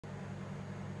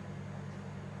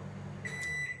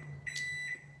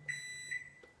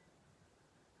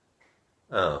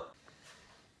Oh.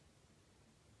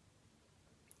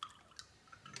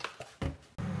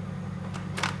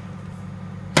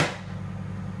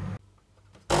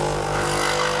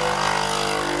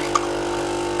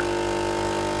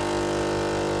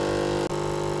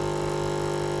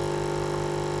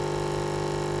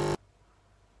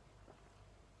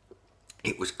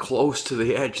 It was close to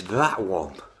the edge, that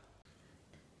one.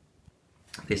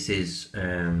 This is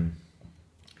 £5.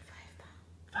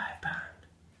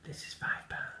 This is £5.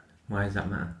 Why does that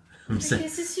matter? Because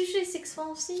it's usually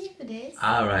 £6.50 for this.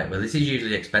 Ah, right. Well, this is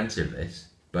usually expensive, this,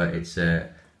 but it's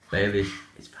Bailey's.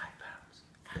 It's £5.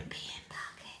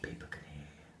 People can hear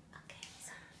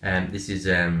you. Okay. This is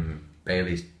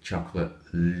Bailey's chocolate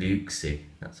luxe.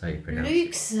 That's how you pronounce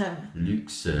Luxe. it.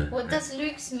 Luxe. What does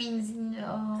luxe mean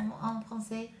en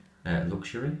français?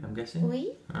 Luxury, I'm guessing.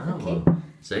 Oui. Oh, Okay. well,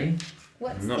 see?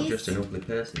 What's I'm not this? just an ugly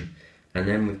person. And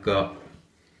then we've got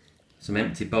some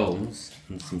empty bowls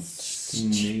and some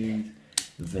smooth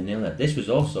vanilla. This was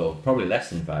also probably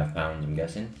less than £5, I'm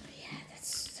guessing. Yeah,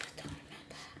 that's. I don't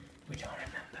remember. We don't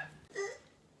remember.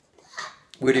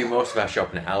 We do most of our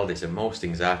shopping at Aldi's, and most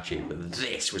things are cheap, but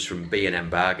this was from B&M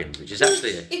Bargains, which is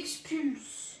actually. Excuse.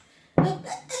 I'm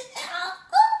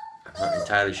not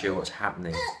entirely sure what's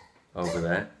happening over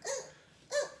there.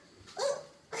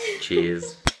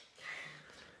 Cheers.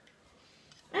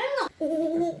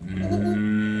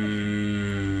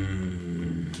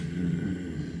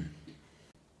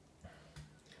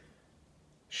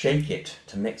 Shake it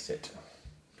to mix it.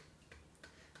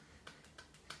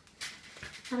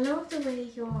 I love the way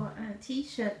your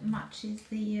t-shirt matches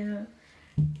the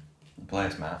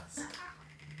Players mats.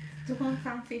 the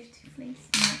 £1.50 fleece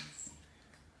mats.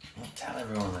 Don't tell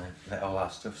everyone that all our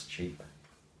stuff's cheap.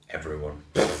 Everyone.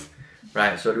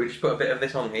 Right, so do we just put a bit of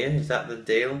this on here? Is that the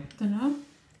deal? Dunno.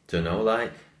 Dunno,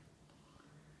 like.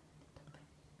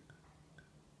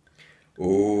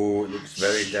 Oh, it looks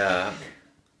very dark.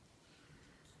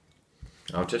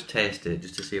 I'll just taste it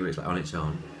just to see what it's like on its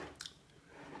own.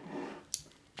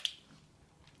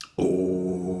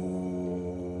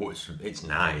 Oh, it's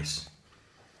nice.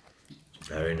 It's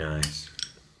very nice.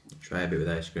 Try a bit with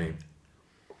ice cream.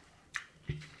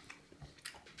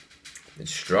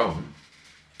 It's strong.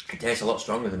 It tastes a lot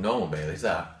stronger than normal Bailey's,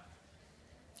 that.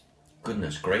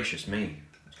 Goodness gracious me.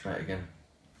 Let's try it again.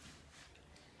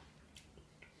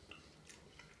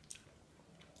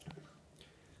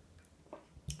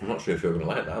 I'm not sure if you're going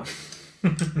to like that.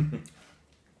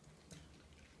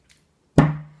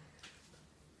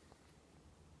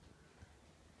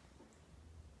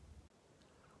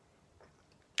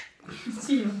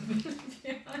 See your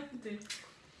behind it.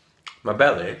 My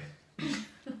belly?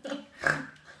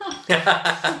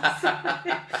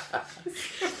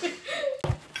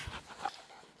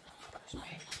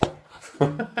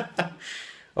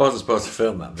 I wasn't supposed to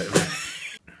film that bit.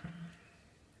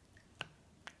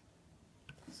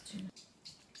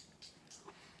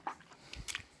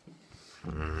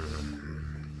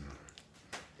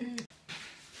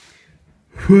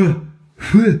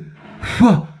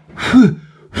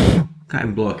 Can't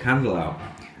even blow a candle out.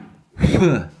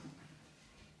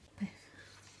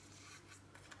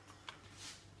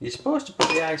 You're supposed to put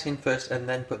the ice in first and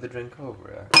then put the drink over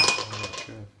it. I'm not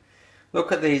sure.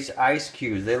 Look at these ice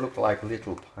cubes, they look like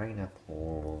little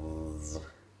pineapples.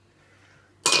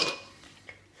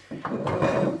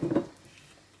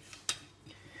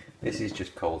 This is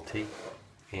just cold tea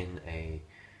in a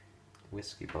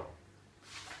whiskey bottle.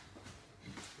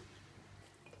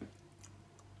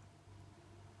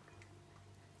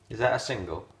 Is that a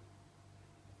single?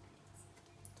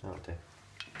 Oh dear.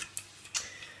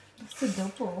 It's a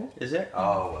double. Is it?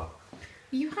 Oh well.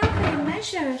 You have a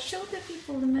measure. Show the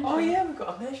people the measure. Oh yeah, we've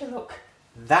got a measure, look.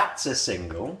 That's a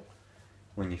single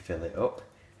when you fill it up,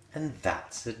 and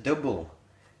that's a double.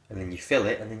 And then you fill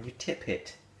it and then you tip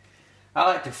it. I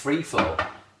like to free flow,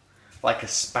 like a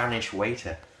Spanish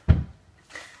waiter.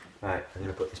 Right, I'm going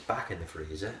to put this back in the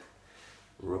freezer.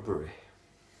 Rubbery.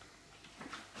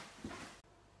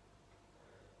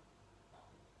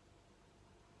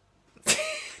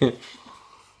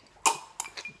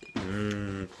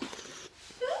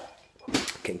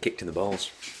 Getting kicked in the balls.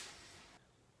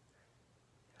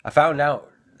 I found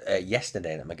out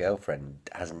yesterday that my girlfriend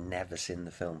has never seen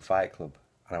the film Fight Club,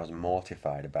 and I was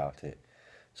mortified about it.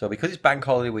 So because it's bank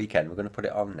holiday weekend, we're going to put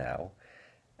it on now.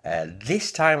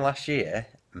 This time last year,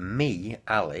 me,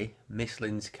 Ali, Miss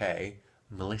Linz Kay,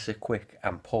 Melissa Quick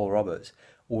and Paul Roberts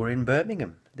were in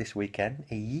Birmingham this weekend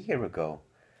a year ago.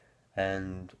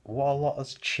 And what a lot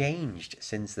has changed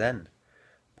since then.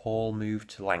 Paul moved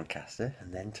to Lancaster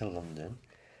and then to London.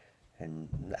 And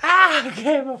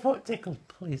okay, my foot tickled.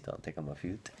 Please don't tickle my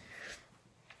foot.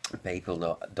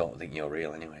 People don't think you're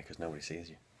real anyway because nobody sees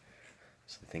you.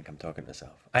 So they think I'm talking to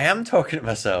myself. I am talking to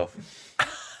myself.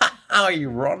 How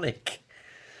ironic.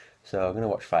 So I'm going to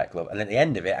watch Fight Club. And at the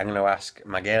end of it, I'm going to ask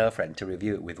my girlfriend to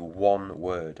review it with one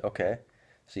word. Okay?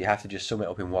 So you have to just sum it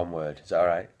up in one word. Is that all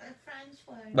right? A French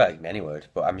word. Well, it can be any word.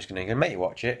 But I'm just going to make you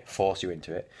watch it, force you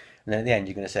into it. And then at the end,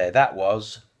 you're going to say, that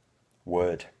was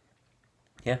word.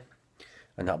 Yeah?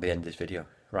 And that'll be the end of this video.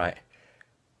 Right.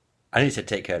 I need to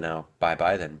take care now.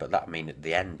 Bye-bye then. But that'd mean at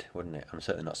the end, wouldn't it? I'm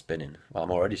certainly not spinning. Well,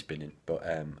 I'm already spinning. But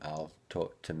I'll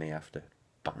talk to me after.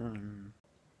 Bang.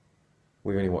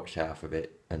 We only watched half of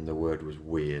it, and the word was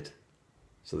weird.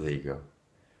 So there you go.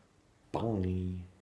 Bye.